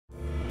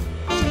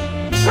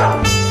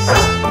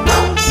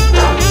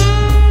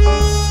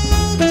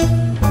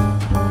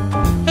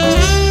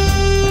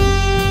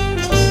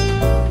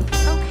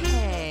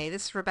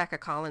Rebecca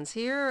Collins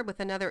here with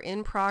another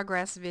in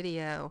progress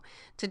video.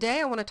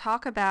 Today I want to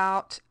talk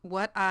about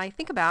what I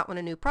think about when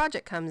a new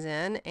project comes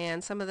in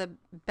and some of the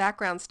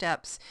background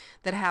steps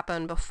that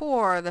happen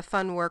before the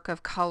fun work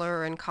of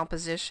color and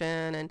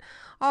composition and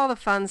all the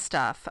fun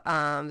stuff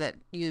that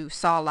you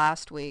saw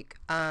last week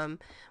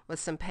with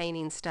some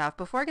painting stuff.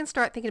 Before I can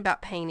start thinking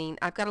about painting,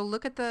 I've got to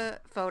look at the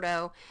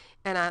photo,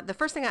 and the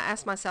first thing I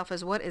ask myself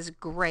is what is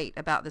great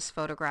about this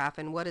photograph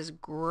and what is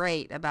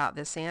great about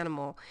this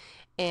animal.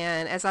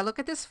 And as I look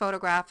at this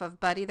photograph of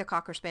Buddy the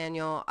Cocker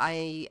Spaniel,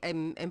 I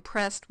am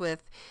impressed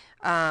with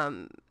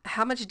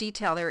how much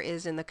detail there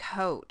is in the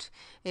coat.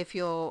 We're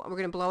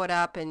going to blow it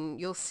up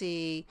and you'll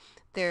see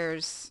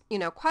there's,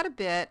 quite a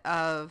bit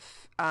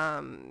of,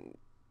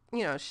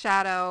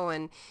 shadow,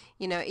 and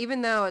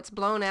even though it's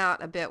blown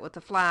out a bit with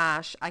the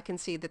flash, I can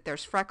see that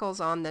there's freckles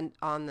on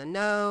the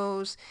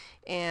nose,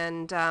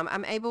 and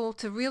I'm able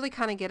to really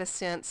kind of get a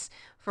sense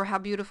for how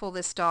beautiful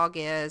this dog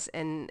is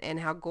and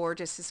how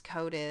gorgeous his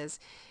coat is.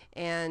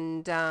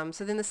 And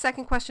so then the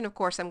second question, of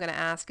course, I'm going to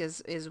ask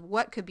is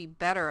what could be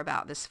better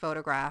about this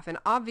photograph? And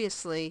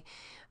obviously,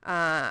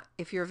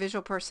 if you're a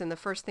visual person, the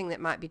first thing that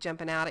might be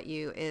jumping out at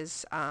you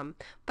is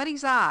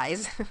Buddy's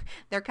eyes.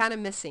 They're kind of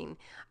missing.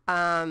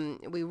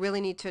 We really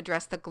need to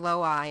address the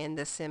glow eye in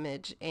this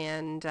image.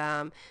 And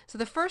so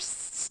the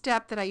first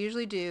step that I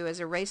usually do is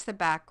erase the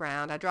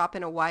background. I drop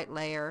in a white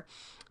layer,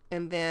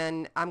 and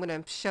then I'm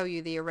going to show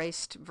you the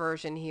erased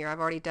version here.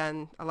 I've already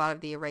done a lot of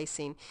the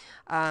erasing.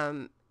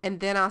 And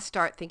then I'll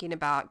start thinking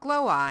about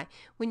glow eye.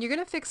 When you're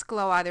going to fix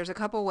glow eye, there's a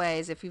couple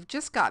ways. If you've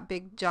just got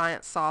big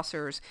giant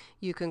saucers,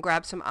 you can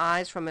grab some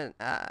eyes from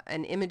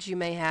an image you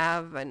may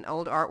have, an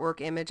old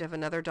artwork image of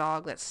another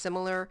dog that's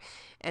similar,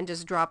 and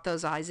just drop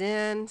those eyes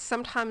in.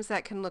 Sometimes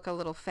that can look a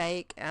little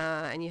fake,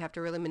 and you have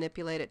to really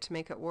manipulate it to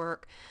make it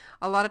work.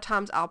 A lot of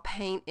times I'll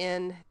paint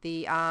in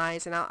the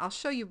eyes, and I'll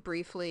show you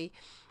briefly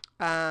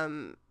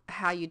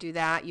how you do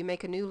that. You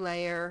make a new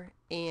layer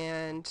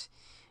and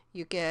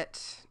you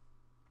get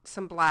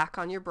some black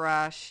on your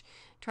brush.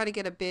 Try to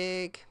get a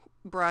big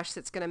brush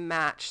that's going to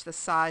match the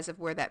size of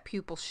where that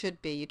pupil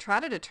should be. You try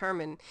to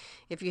determine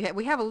if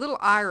we have a little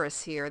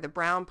iris here, the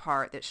brown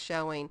part that's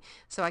showing,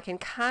 so I can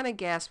kind of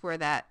guess where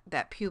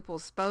that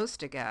pupil's supposed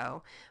to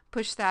go.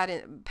 Push that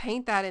in,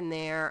 paint that in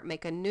there,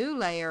 make a new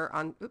layer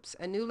on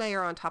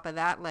top of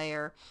that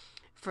layer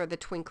for the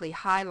twinkly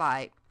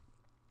highlight.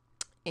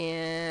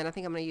 And I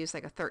think I'm going to use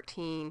like a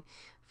 13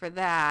 for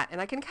that. And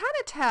I can kind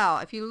of tell,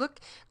 if you look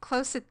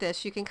close at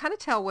this, you can kind of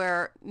tell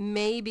where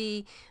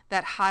maybe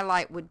that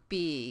highlight would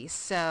be.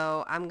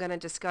 So I'm going to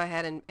just go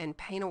ahead and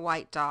paint a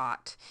white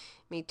dot.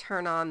 Let me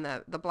turn on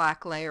the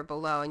black layer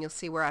below, and you'll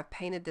see where I've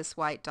painted this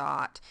white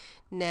dot.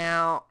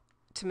 Now,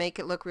 to make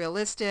it look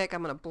realistic,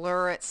 I'm going to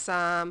blur it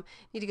some.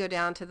 Need to go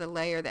down to the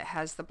layer that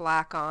has the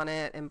black on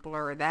it and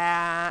blur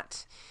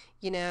that.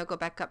 Go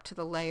back up to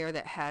the layer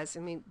that has,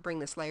 let me bring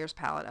this layers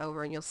palette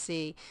over, and you'll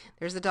see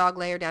there's the dog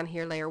layer down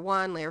here, layer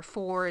 1. Layer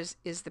 4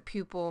 is the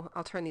pupil.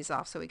 I'll turn these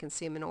off so we can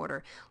see them in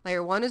order.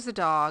 Layer 1 is the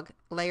dog.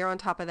 Layer on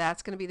top of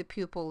that's going to be the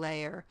pupil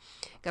layer.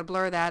 Got to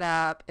blur that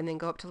up, and then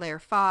go up to layer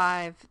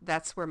 5.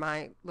 That's where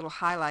my little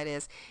highlight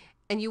is.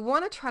 And you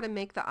want to try to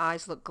make the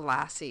eyes look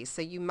glassy,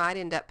 so you might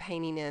end up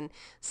painting in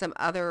some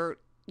other,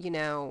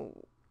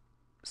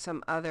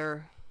 some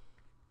other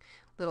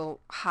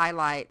little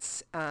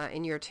highlights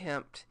in your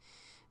attempt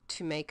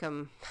to make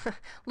them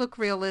look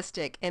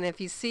realistic. And if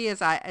you see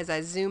as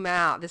I zoom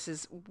out, this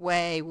is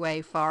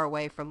way far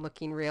away from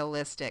looking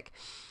realistic.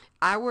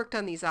 I worked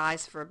on these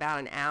eyes for about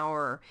an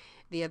hour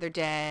the other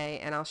day,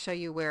 and I'll show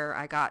you where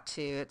I got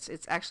to. It's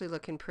actually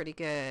looking pretty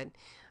good.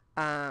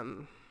 Let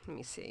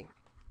me see.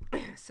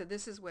 So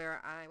this is where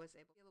I was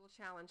able to get a little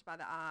challenged by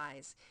the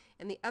eyes.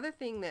 And the other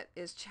thing that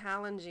is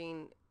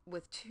challenging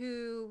with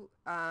two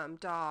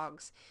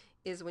dogs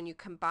is when you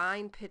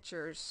combine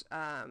pictures.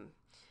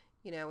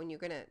 When you're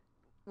going to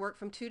work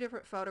from two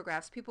different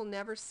photographs, they're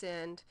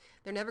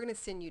never going to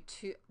send you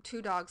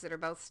two dogs that are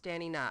both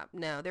standing up.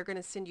 No, they're going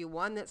to send you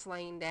one that's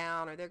laying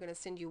down, or they're going to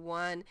send you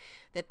one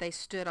that they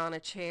stood on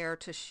a chair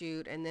to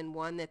shoot, and then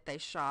one that they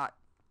shot,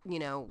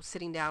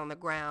 sitting down on the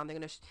ground. They're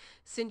going to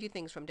send you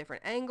things from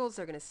different angles.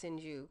 They're going to send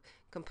you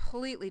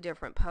completely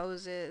different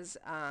poses.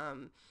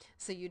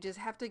 So you just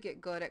have to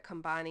get good at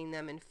combining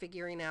them and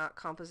figuring out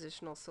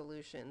compositional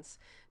solutions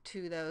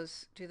to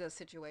those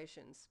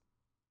situations.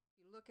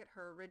 Look at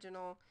her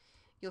original,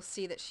 you'll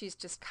see that she's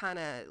just kind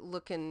of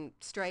looking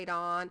straight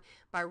on.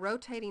 By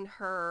rotating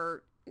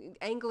her,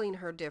 angling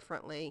her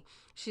differently,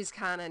 she's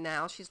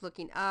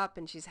looking up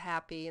and she's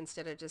happy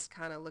instead of just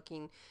kind of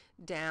looking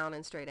down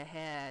and straight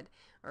ahead,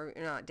 or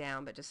not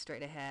down but just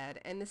straight ahead.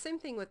 And the same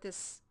thing with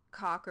this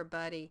Cocker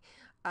Buddy.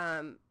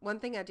 One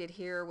thing I did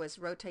here was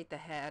rotate the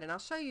head, and I'll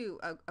show you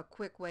a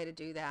quick way to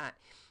do that.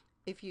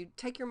 If you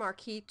take your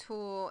marquee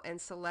tool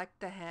and select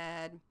the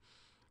head,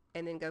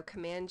 and then go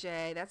Command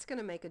J, that's going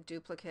to make a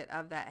duplicate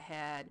of that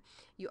head.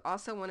 You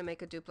also want to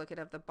make a duplicate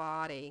of the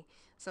body.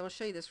 So I'm going to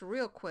show you this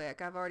real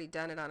quick. I've already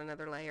done it on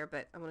another layer,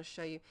 but I'm going to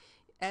show you.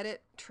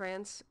 Edit,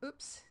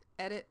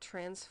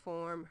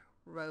 Transform,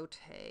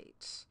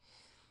 rotate.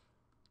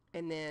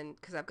 And then,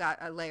 because I've got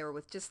a layer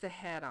with just the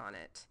head on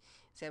it.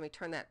 So let me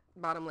turn that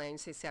bottom layer and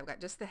see I've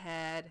got just the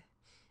head,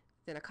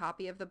 then a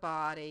copy of the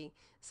body.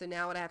 So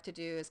now what I have to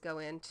do is go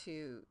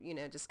into,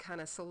 just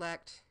kind of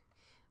select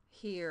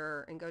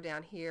here and go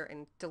down here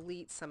and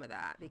delete some of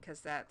that because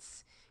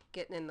that's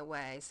getting in the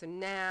way. So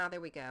now there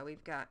we go.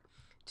 We've got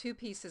two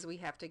pieces we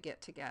have to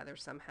get together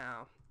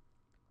somehow.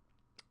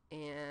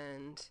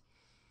 And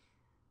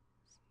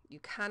you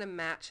kind of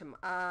match them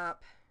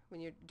up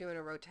when you're doing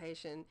a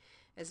rotation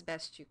as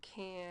best you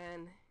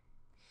can.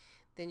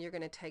 Then you're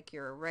going to take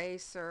your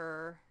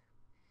eraser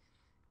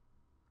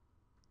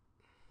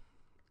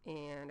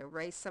and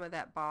erase some of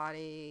that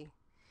body,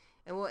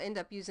 and we'll end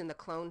up using the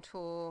clone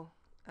tool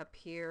up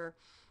here,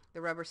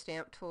 the rubber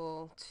stamp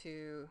tool,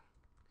 to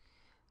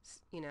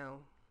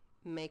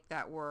make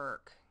that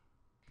work.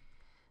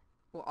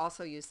 We'll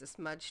also use the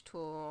smudge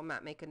tool. I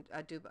might make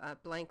a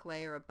blank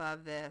layer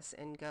above this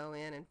and go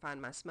in and find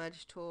my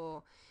smudge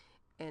tool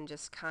and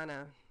just kind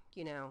of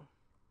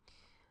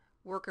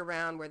work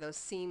around where those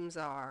seams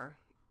are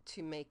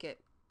to make it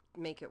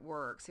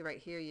work. See right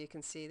here, you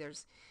can see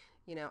there's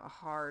a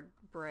hard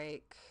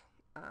break.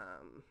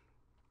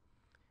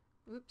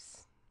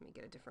 Oops, let me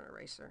get a different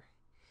eraser.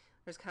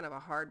 There's kind of a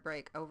hard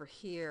break over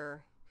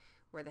here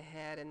where the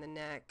head and the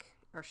neck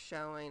are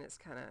showing. It's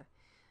kind of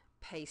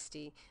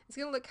pasty. It's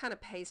going to look kind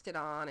of pasted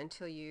on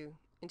until you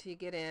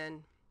get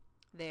in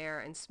there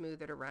and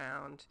smooth it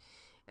around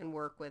and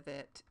work with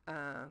it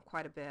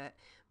quite a bit.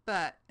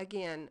 But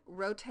again,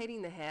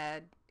 rotating the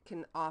head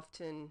can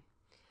often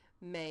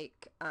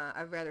make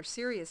a rather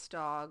serious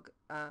dog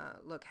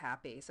look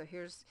happy. So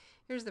here's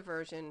the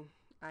version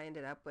I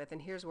ended up with,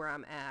 and here's where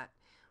I'm at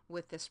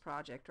with this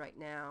project right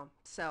now.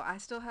 So I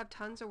still have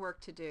tons of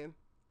work to do.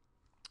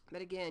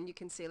 But again, you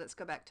can see, let's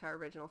go back to our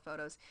original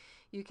photos.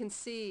 You can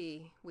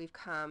see we've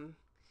come,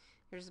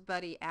 here's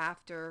Buddy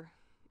after,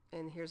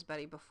 and here's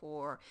Buddy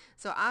before.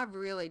 So I've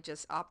really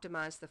just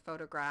optimized the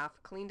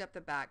photograph, cleaned up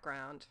the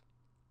background,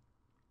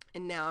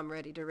 and now I'm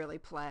ready to really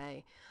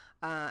play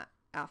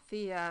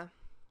Althea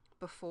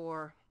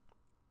before,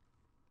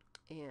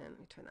 and let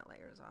me turn that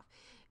layers off.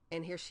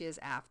 And here she is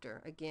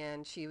after.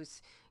 Again, she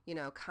was,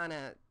 kind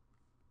of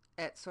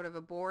at sort of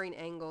a boring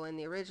angle in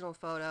the original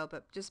photo,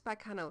 but just by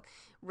kind of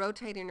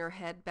rotating her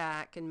head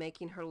back and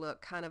making her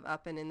look kind of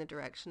up and in the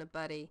direction of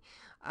Buddy,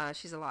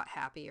 she's a lot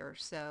happier.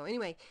 So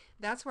anyway,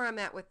 that's where I'm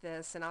at with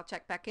this, and I'll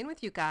check back in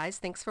with you guys.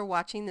 Thanks for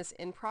watching this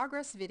in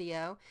progress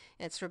video.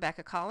 It's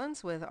Rebecca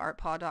Collins with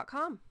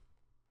artpaw.com.